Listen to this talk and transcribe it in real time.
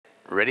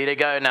ready to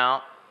go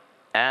now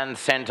and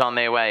sent on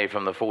their way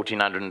from the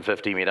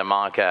 1450-metre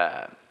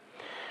marker.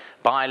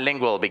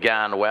 Bilingual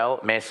began well.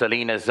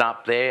 Messalina's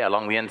up there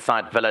along the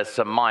inside. Villa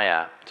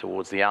Samaya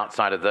towards the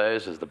outside of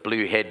those is the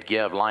blue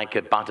headgear of Like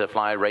a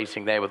Butterfly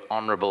racing there with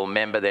Honourable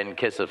Member, then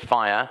Kiss of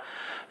Fire.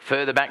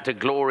 Further back to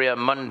Gloria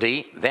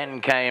Mundi,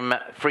 then came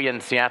Free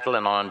in Seattle,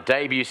 and on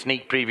debut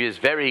sneak preview is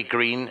Very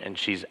Green, and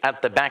she's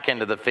at the back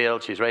end of the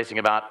field. She's racing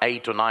about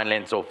 8 or 9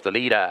 lengths off the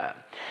leader.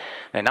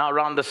 They now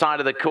round the side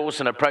of the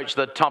course and approach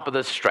the top of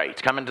the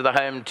straight. Come into the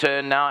home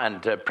turn now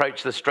and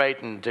approach the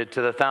straight, and to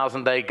the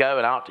 1,000 they go.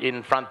 And out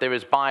in front there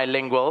is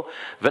Bilingual.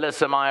 Villa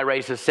Samaya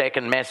races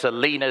second.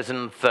 Messalina's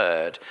in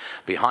third.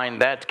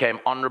 Behind that came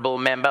Honourable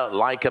Member,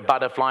 Like a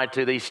Butterfly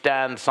to the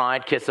stand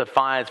side. Kiss of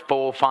Fire's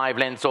 4-5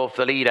 lengths off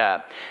the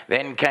leader.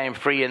 Then came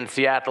Free in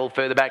Seattle.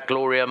 Further back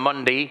Gloria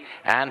Mundi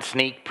and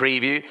Sneak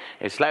Preview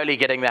is slowly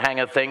getting the hang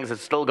of things.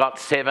 It's still got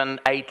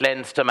 7-8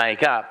 lengths to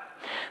make up.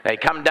 They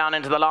come down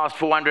into the last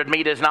 400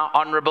 metres now.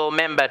 Honourable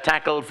Member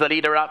tackles the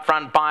leader up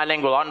front,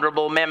 Bilingual.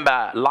 Honourable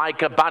Member,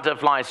 Like a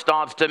Butterfly,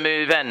 starts to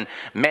move in.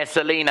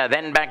 Messalina,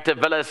 then back to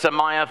Villa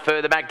Samaya,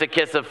 further back to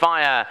Kiss of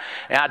Fire.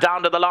 Now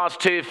down to the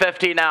last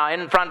 250 now.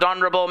 In front,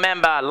 Honourable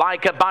Member,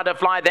 Like a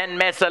Butterfly, then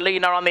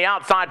Messalina on the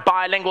outside.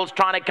 Bilingual's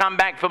trying to come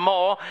back for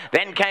more.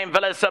 Then came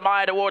Villa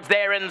Samaya towards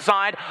their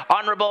inside.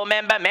 Honourable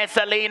Member,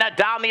 Messalina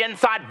down the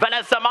inside.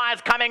 Villa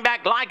Samaya's coming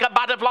back. Like a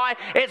Butterfly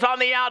is on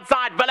the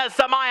outside. Villa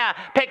Samaya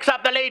picks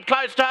up the lead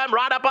close to him.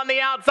 Right up on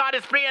the outside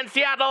is Free in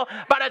Seattle,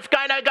 but it's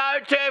going to go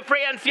to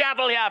Free in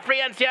Seattle here.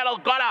 Free in Seattle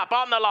got up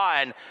on the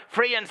line.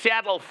 Free in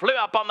Seattle flew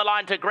up on the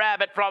line to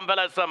grab it from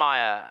Villa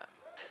Samaya.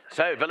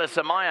 So Villa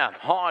Samaya,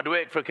 hard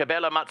work for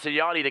Kabela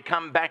Matsuyani to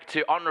come back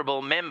to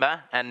Honourable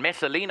Member, and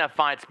Messalina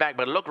fights back,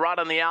 but look right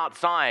on the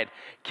outside.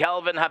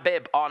 Kelvin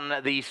Habib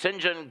on the St.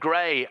 John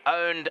Grey,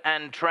 owned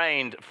and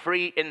trained.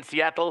 Free in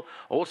Seattle,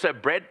 also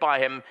bred by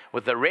him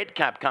with the red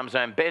cap, comes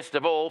home best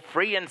of all.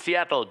 Free in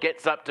Seattle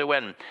gets up to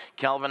win.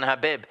 Kelvin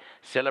Habib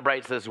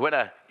celebrates this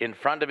winner in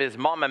front of his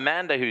mom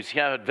Amanda, who's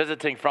here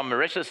visiting from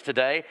Mauritius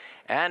today,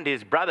 and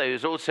his brother,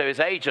 who's also his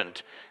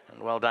agent.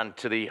 And well done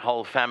to the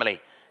whole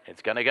family.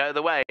 It's going to go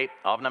the way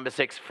of number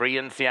 6, Free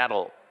in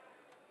Seattle.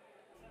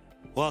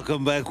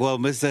 Welcome back. Well,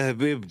 Mr.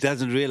 Habib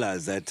doesn't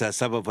realize that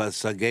some of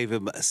us gave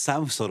him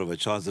some sort of a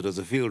chance. It was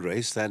a field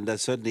race, and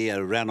certainly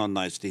ran on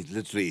nicely.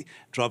 Literally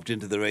dropped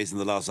into the race in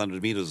the last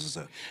 100 meters or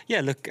so.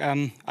 Yeah, look,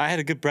 I had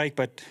a good break,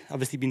 but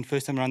obviously being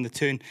first time around the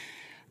turn,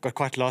 got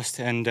quite lost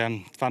and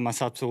found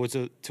myself towards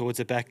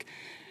the back.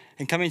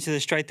 And coming to the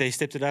straight, they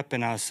stepped it up,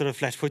 and I was sort of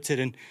flat-footed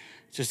and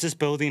just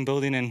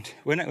building. And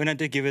when I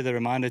did give her the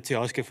reminder to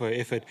ask her for her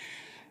effort,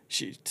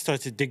 she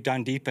started to dig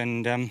down deep,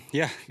 and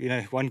yeah, you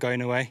know, one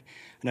going away.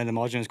 I know the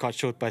margin was quite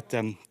short, but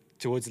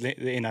towards the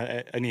end,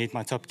 I only hit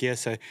my top gear.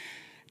 So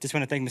just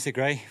want to thank Mr.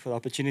 Gray for the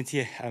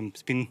opportunity.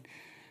 It's been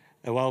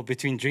a while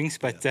between drinks,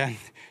 but at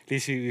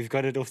least we've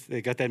got it off.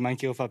 Got that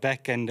monkey off our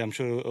back, and I'm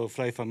sure it'll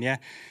flow from here.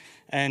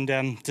 And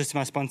just to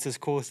my sponsors,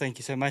 Core, thank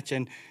you so much.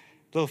 And a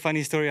little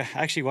funny story, I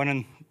actually won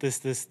on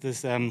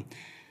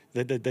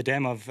the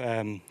dam of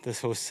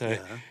this horse, so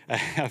yeah.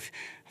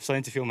 I'm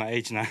starting to feel my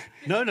age now.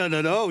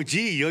 No.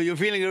 Gee, you're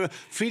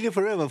feeling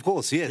forever, of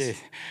course, yes.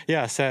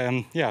 Yeah,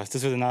 so yeah,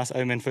 this was a nice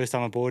omen, first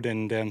time aboard,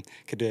 and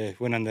could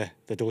win on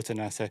the daughter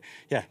now. So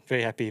yeah,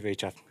 very happy, very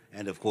chuffed.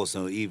 And of course,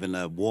 even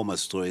a warmer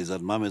story is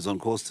that Mum is on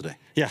course today.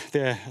 Yeah,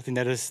 I think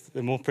that is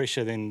the more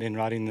pressure than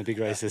riding the big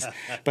races.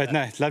 But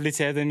no, it's lovely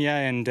to have them here,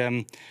 and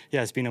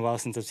yeah, it's been a while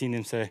since I've seen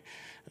them, so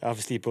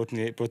obviously brought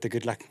the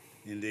good luck.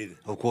 Indeed.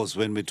 Of course,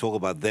 when we talk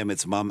about them,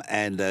 it's Mum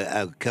and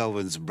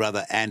Kelvin's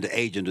brother and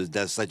agent who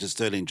does such a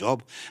sterling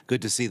job.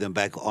 Good to see them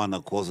back on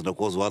the course, and of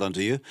course, well done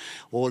to you.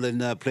 All in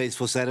place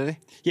for Saturday?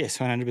 Yes,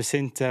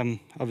 100%.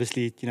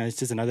 Obviously, you know, it's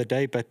just another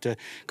day, but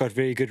got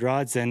very good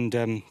rides, and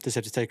just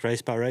have to take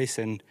race by race,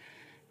 and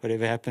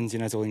whatever happens, you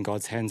know, it's all in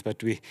God's hands.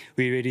 But we're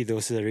ready, the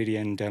horses are ready,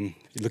 and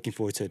looking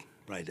forward to it.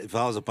 Right. If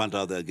I was a punter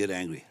out there, I'd get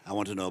angry. I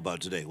want to know about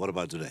today. What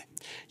about today?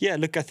 Yeah,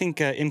 look, I think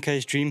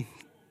MK's Dream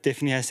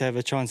definitely has to have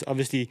a chance.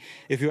 Obviously,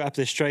 if we were up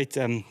the straight,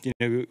 you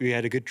know, we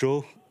had a good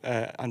draw,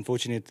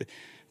 unfortunate,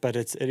 but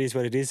it is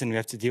what it is, and we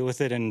have to deal with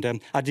it. And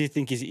I do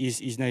think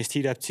he's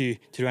teed up to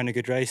run a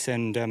good race,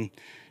 and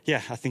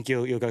yeah, I think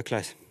you'll go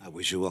close. I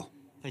wish you well.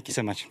 Thank you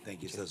so much.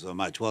 Thank you so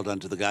much. Well done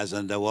to the guys,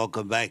 and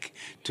welcome back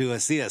to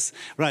see us.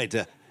 Right,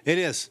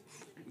 Elias,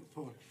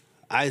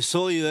 I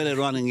saw you earlier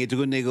on in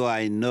Itugunego.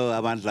 I know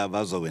Abantla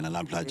Bazowin and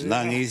Lamplach.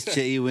 Lang is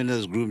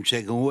winners groom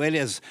check.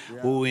 Elias,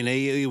 who win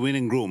a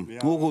winning groom.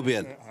 Who will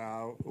be?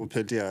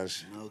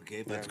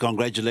 Okay, but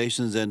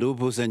congratulations, and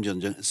who St. John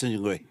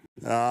Grey?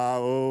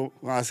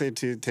 I said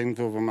to thank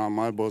you for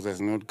my boss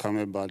has not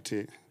come, but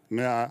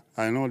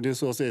I know this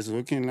horse is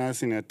looking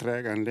nice in a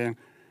track, and then,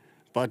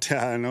 but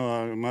I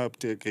know my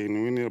uptake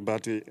in winning,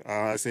 but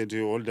I said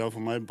to hold out for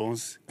my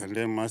boss, and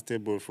then my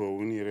stable for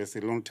winning race.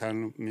 A long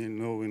time,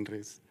 no win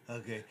race.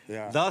 Okay.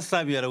 Yeah. Last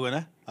time you had a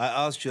winner, I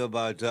asked you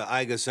about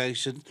Eiger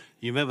Sanction.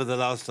 You remember the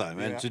last time,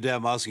 and today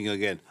I'm asking you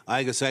again.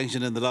 Eiger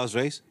Sanction in the last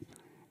race?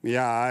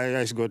 Yeah,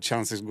 I got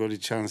chances, got a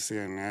chance,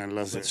 and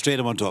lost. Straight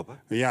him on top. Huh?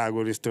 Yeah, I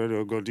got a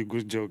story, got a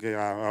good joke. Yeah,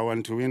 I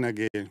want to win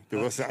again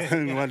because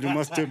I want the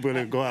most table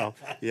to go out.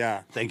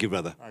 Yeah. Thank you,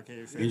 brother.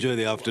 Okay, Enjoy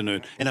the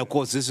afternoon. And of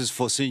course, this is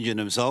for St. John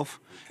himself.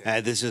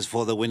 This is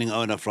for the winning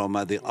owner from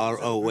the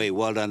ROA.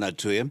 Well done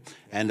to him,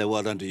 and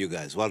well done to you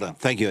guys. Well done.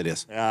 Thank you,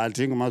 Elias. Yeah, I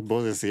think my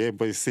boss is here,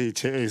 but see,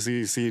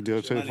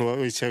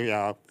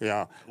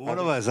 yeah. One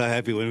of us are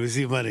happy when we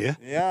see money. Yeah.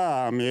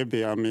 Yeah, I'm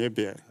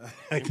happy.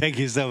 Thank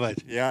you so much.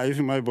 Yeah, if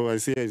my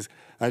boss is,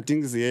 I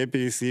think the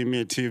happy see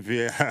me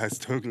TV. I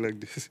talk like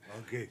this.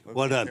 Okay.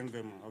 Well done.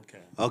 Okay.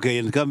 Okay,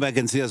 and come back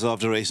and see us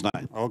after race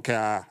 9. Okay,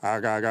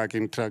 I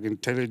can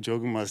tell a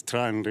joke must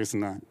try and race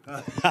now.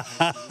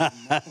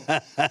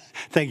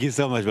 Thank you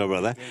so much, my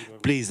brother.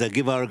 Please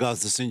give our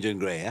regards to St. John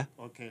Gray. Yeah?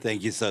 Okay.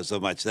 Thank you so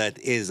much. That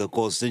is, of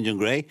course, St. John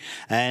Gray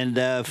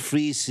and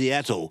Free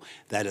Seattle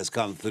that has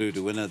come through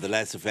to win the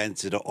last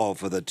offense all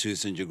for the 2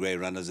 St. John Gray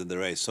runners in the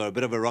race. So a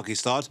bit of a rocky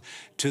start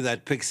to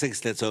that pick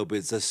 6. Let's hope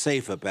it's a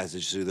safer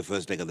passage through the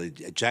first leg of the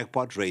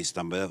jackpot race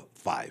number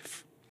 5.